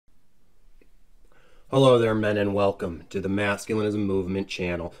Hello there, men, and welcome to the Masculinism Movement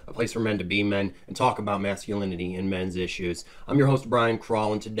channel, a place for men to be men and talk about masculinity and men's issues. I'm your host, Brian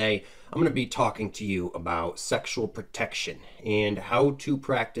Crawl, and today I'm going to be talking to you about sexual protection and how to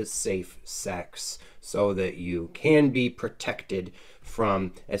practice safe sex so that you can be protected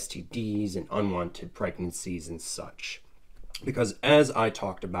from STDs and unwanted pregnancies and such. Because as I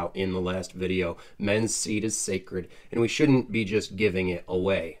talked about in the last video, men's seed is sacred and we shouldn't be just giving it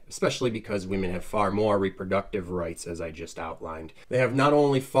away, especially because women have far more reproductive rights, as I just outlined. They have not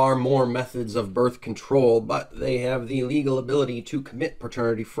only far more methods of birth control, but they have the legal ability to commit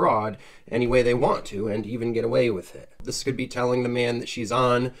paternity fraud any way they want to and even get away with it. This could be telling the man that she's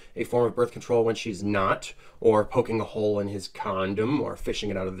on a form of birth control when she's not, or poking a hole in his condom, or fishing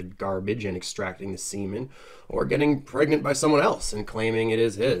it out of the garbage and extracting the semen, or getting pregnant by someone else and claiming it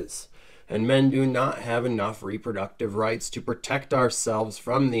is his. And men do not have enough reproductive rights to protect ourselves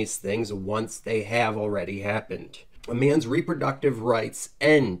from these things once they have already happened. A man's reproductive rights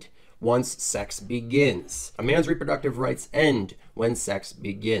end once sex begins. A man's reproductive rights end when sex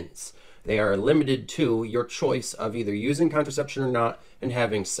begins. They are limited to your choice of either using contraception or not and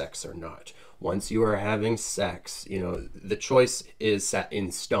having sex or not. Once you are having sex, the choice is set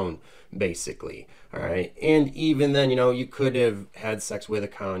in stone, basically. All right. And even then, you could have had sex with a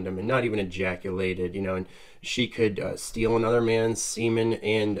condom and not even ejaculated, and she could steal another man's semen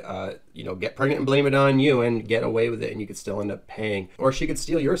and, get pregnant and blame it on you and get away with it, and you could still end up paying. Or she could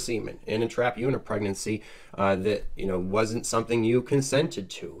steal your semen and entrap you in a pregnancy that, wasn't something you consented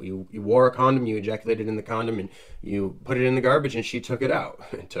to. You wore a condom, you ejaculated in the condom, and you put it in the garbage, and she took it out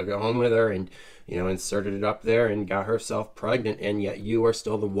and took it home with her and, inserted it up there and got herself pregnant, and yet you are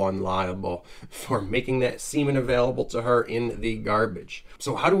still the one liable for making that semen available to her in the garbage.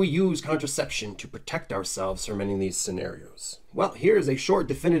 So how do we use contraception to protect ourselves from any of these scenarios? Well, here's a short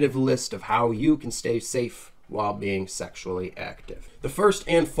definitive list of how you can stay safe while being sexually active. The first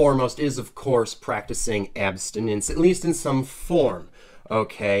and foremost is, of course, practicing abstinence, at least in some form,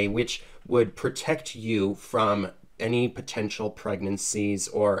 okay, which would protect you from any potential pregnancies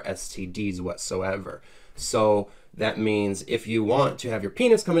or STDs whatsoever. So that means if you want to have your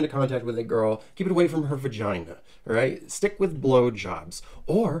penis come into contact with a girl, keep it away from her vagina, right? Stick with blowjobs.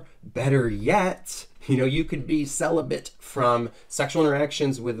 Or better yet, you could be celibate from sexual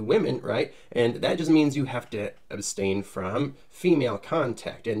interactions with women, right? And that just means you have to abstain from female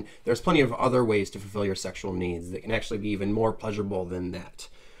contact. And there's plenty of other ways to fulfill your sexual needs that can actually be even more pleasurable than that.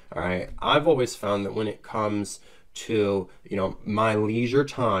 All right. I've always found that when it comes to, my leisure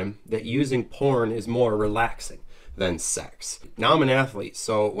time, that using porn is more relaxing than sex. Now I'm an athlete,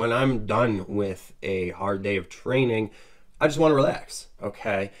 so when I'm done with a hard day of training, I just want to relax,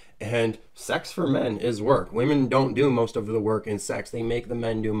 okay? And sex for men is work. Women don't do most of the work in sex. They make the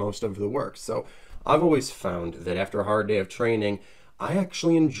men do most of the work. So I've always found that after a hard day of training, I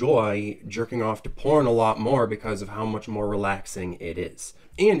actually enjoy jerking off to porn a lot more because of how much more relaxing it is.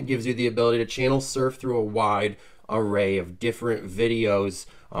 And it gives you the ability to channel surf through a wide array of different videos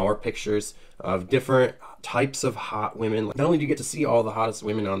or pictures of different types of hot women. Not only do you get to see all the hottest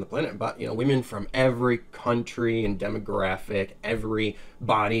women on the planet, but women from every country and demographic, every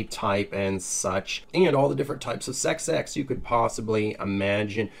body type and such, and all the different types of sex acts you could possibly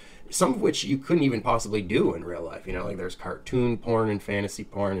imagine, some of which you couldn't even possibly do in real life. Like there's cartoon porn and fantasy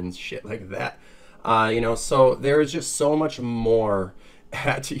porn and shit like that. So there is just so much more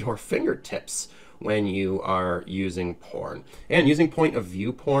at your fingertips when you are using porn. And using point of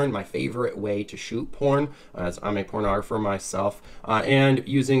view porn, my favorite way to shoot porn, as I'm a pornographer myself, and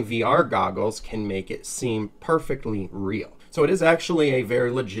using VR goggles can make it seem perfectly real. So it is actually a very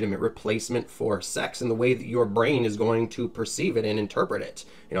legitimate replacement for sex in the way that your brain is going to perceive it and interpret it.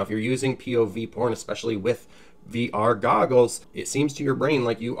 If you're using POV porn, especially with VR goggles, it seems to your brain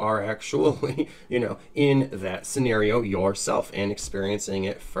like you are actually, in that scenario yourself and experiencing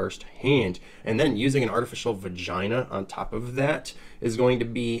it firsthand. And then using an artificial vagina on top of that is going to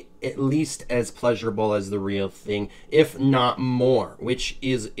be at least as pleasurable as the real thing, if not more, which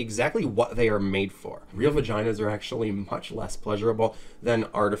is exactly what they are made for. Real vaginas are actually much less pleasurable than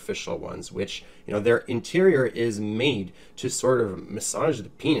artificial ones, which, their interior is made to sort of massage the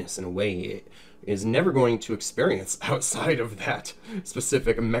penis in a way it is never going to experience outside of that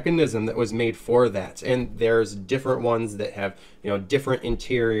specific mechanism that was made for that. And there's different ones that have, different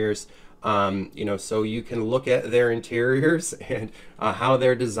interiors, so you can look at their interiors and how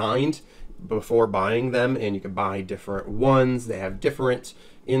they're designed before buying them, and you can buy different ones. They have different,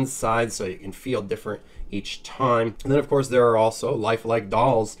 inside so you can feel different each time. And then of course there are also lifelike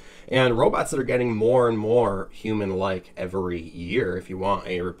dolls and robots that are getting more and more human-like every year. If you want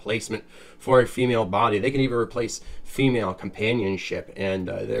a replacement for a female body, they can even replace female companionship, and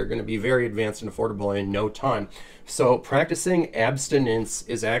they're going to be very advanced and affordable in no time. So practicing abstinence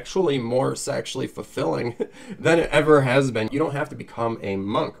is actually more sexually fulfilling than it ever has been. You don't have to become a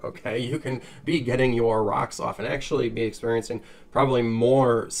monk, okay? You can be getting your rocks off and actually be experiencing probably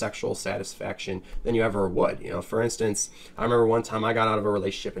more sexual satisfaction than you ever would. You know, for instance, I remember one time I got out of a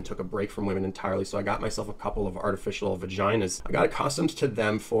relationship and took a break from women entirely, so I got myself a couple of artificial vaginas. I got accustomed to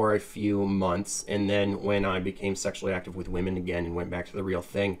them for a few months, and then when I became sexually active with women again and went back to the real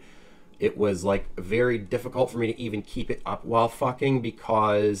thing, it was like very difficult for me to even keep it up while fucking,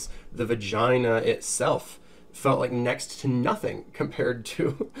 because the vagina itself felt like next to nothing compared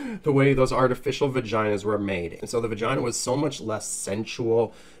to the way those artificial vaginas were made. And so the vagina was so much less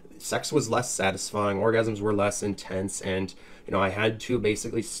sensual, sex was less satisfying, orgasms were less intense, and you know, I had to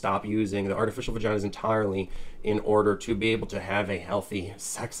basically stop using the artificial vaginas entirely in order to be able to have a healthy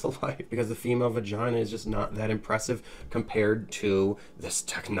sex life, because the female vagina is just not that impressive compared to this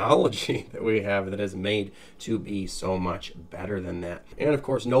technology that we have that is made to be so much better than that. And of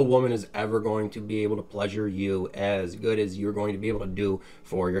course, no woman is ever going to be able to pleasure you as good as you're going to be able to do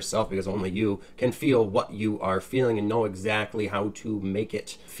for yourself, because only you can feel what you are feeling and know exactly how to make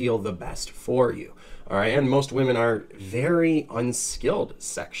it feel the best for you. All right, and most women are very unskilled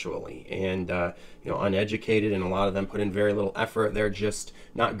sexually and you know, uneducated, and a lot of them put in very little effort. They're just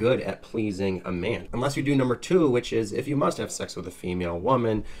not good at pleasing a man. Unless you do number two, which is if you must have sex with a female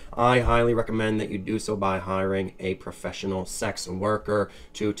woman, I highly recommend that you do so by hiring a professional sex worker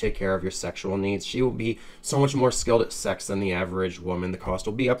to take care of your sexual needs. She will be so much more skilled at sex than the average woman. The cost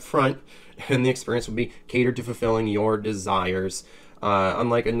will be up front, and the experience will be catered to fulfilling your desires.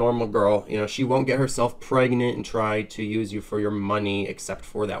 Unlike a normal girl, you know, she won't get herself pregnant and try to use you for your money except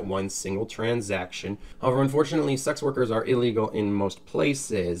for that one single transaction. However, unfortunately, sex workers are illegal in most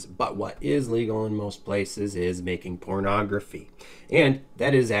places, but what is legal in most places is making pornography. And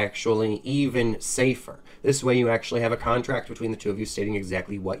that is actually even safer. This way you actually have a contract between the two of you stating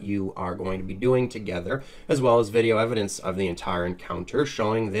exactly what you are going to be doing together, as well as video evidence of the entire encounter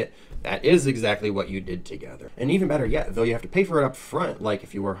showing that that is exactly what you did together. And even better yet, though you have to pay for it up front, like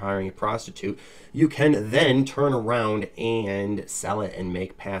if you were hiring a prostitute, you can then turn around and sell it and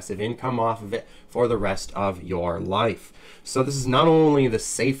make passive income off of it for the rest of your life. So this is not only the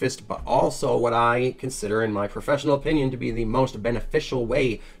safest, but also what I consider, in my professional opinion, to be the most beneficial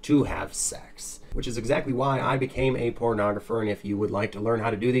way to have sex, which is exactly why I became a pornographer. And if you would like to learn how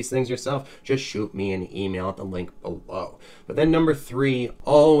to do these things yourself, just shoot me an email at the link below. But then number three,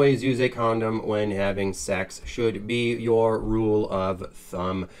 always use a condom when having sex, should be your rule of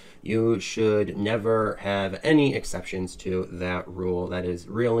thumb. You should never have any exceptions to that rule. That is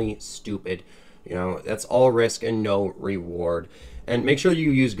really stupid. You know, that's all risk and no reward. And make sure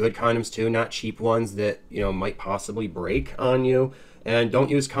you use good condoms too, not cheap ones that, you know, might possibly break on you. And don't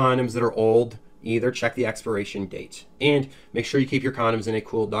use condoms that are old either. Check the expiration date. And make sure you keep your condoms in a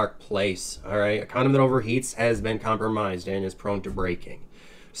cool, dark place. All right, a condom that overheats has been compromised and is prone to breaking.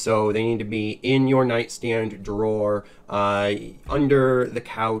 So they need to be in your nightstand drawer, under the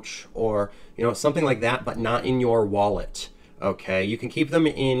couch, or, you know, something like that, but not in your wallet. Okay, you can keep them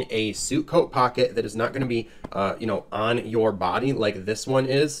in a suit coat pocket that is not going to be, you know, on your body like this one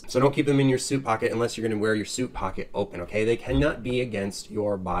is. So don't keep them in your suit pocket unless you're going to wear your suit pocket open, okay? They cannot be against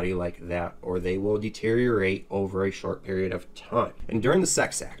your body like that, or they will deteriorate over a short period of time. And during the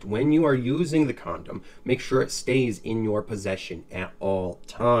sex act, when you are using the condom, make sure it stays in your possession at all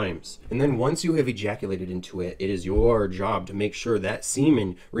times. And then once you have ejaculated into it, it is your job to make sure that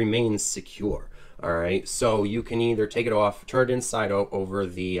semen remains secure. All right, so you can either take it off, turn it inside out over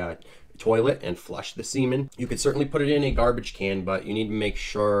the toilet and flush the semen. You could certainly put it in a garbage can, but you need to make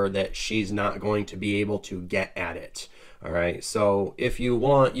sure that she's not going to be able to get at it. All right, so if you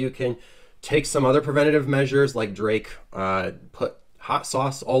want, you can take some other preventative measures, like Drake put hot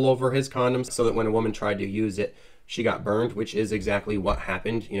sauce all over his condoms so that when a woman tried to use it, she got burned, which is exactly what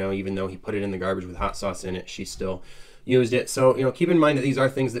happened. You know, even though he put it in the garbage with hot sauce in it, she still used it. So, you know, keep in mind that these are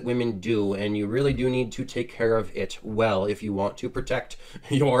things that women do, and you really do need to take care of it well if you want to protect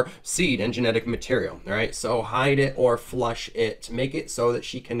your seed and genetic material. All right, so hide it or flush it. Make it so that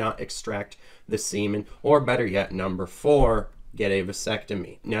she cannot extract the semen, or better yet, number four, get a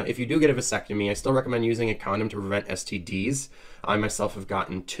vasectomy. Now, if you do get a vasectomy, I still recommend using a condom to prevent STDs. I myself have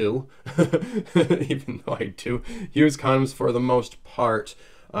gotten two, even though I do use condoms for the most part.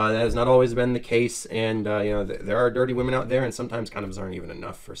 That has not always been the case, and there are dirty women out there, and sometimes condoms aren't even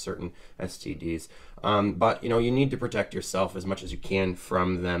enough for certain STDs. But you need to protect yourself as much as you can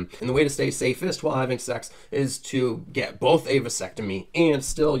from them. And the way to stay safest while having sex is to get both a vasectomy and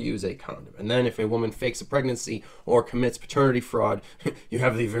still use a condom. And then if a woman fakes a pregnancy or commits paternity fraud, you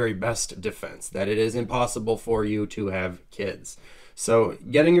have the very best defense, that it is impossible for you to have kids. So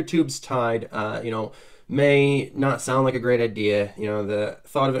getting your tubes tied, may not sound like a great idea. The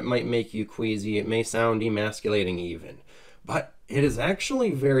thought of it might make you queasy. It may sound emasculating even. But it is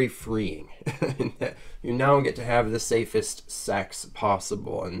actually very freeing. You now get to have the safest sex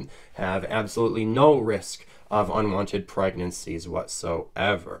possible and have absolutely no risk of unwanted pregnancies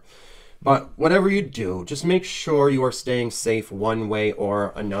whatsoever. But whatever you do, just make sure you are staying safe one way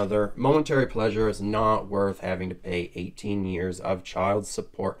or another. Momentary pleasure is not worth having to pay 18 years of child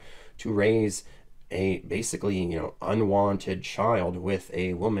support to raise a basically, unwanted child with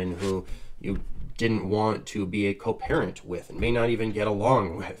a woman who you didn't want to be a co-parent with and may not even get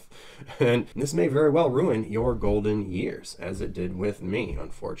along with. And this may very well ruin your golden years, as it did with me,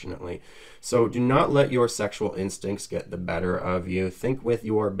 unfortunately. So do not let your sexual instincts get the better of you. Think with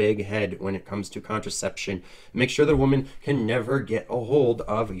your big head when it comes to contraception. Make sure that a woman can never get a hold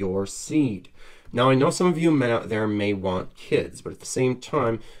of your seed. Now, I know some of you men out there may want kids, but at the same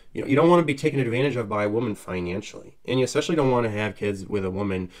time, you don't want to be taken advantage of by a woman financially. And you especially don't want to have kids with a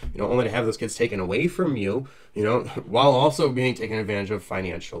woman, only to have those kids taken away from you, while also being taken advantage of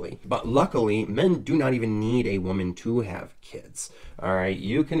financially. But luckily, men do not even need a woman to have kids. All right,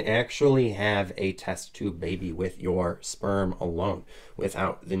 you can actually have a test tube baby with your sperm alone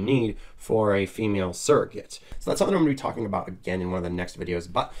without the need for a female surrogate. So that's something I'm going to be talking about again in one of the next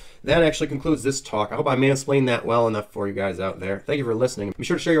videos. But that actually concludes this talk. I hope I mansplained that well enough for you guys out there. Thank you for listening. Be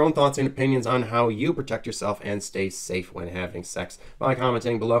sure to share your own thoughts and opinions on how you protect yourself and stay safe when having sex by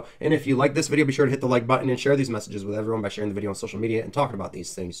commenting below. And if you like this video, be sure to hit the like button and share these messages with everyone by sharing the video on social media and talking about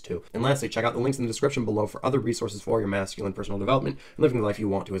these things too. And lastly, check out the links in the description below for other resources for your masculine personal development and living the life you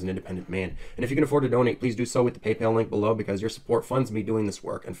want to as an independent man. And if you can afford to donate, please do so with the PayPal link below, because your support funds me doing this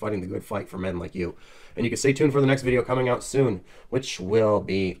work and fighting the good fight for men like you. And you can stay tuned for the next video coming out soon, which will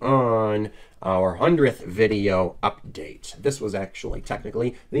be on our 100th video update. This was actually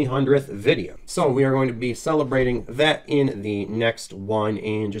technically the 100th video. So we are going to be celebrating that in the next one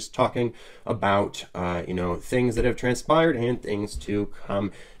and just talking about, things that have transpired and things to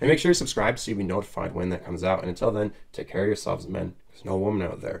come. And make sure you subscribe so you'll be notified when that comes out. And until then, take care of yourselves, men, because no woman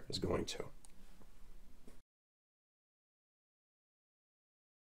out there is going to.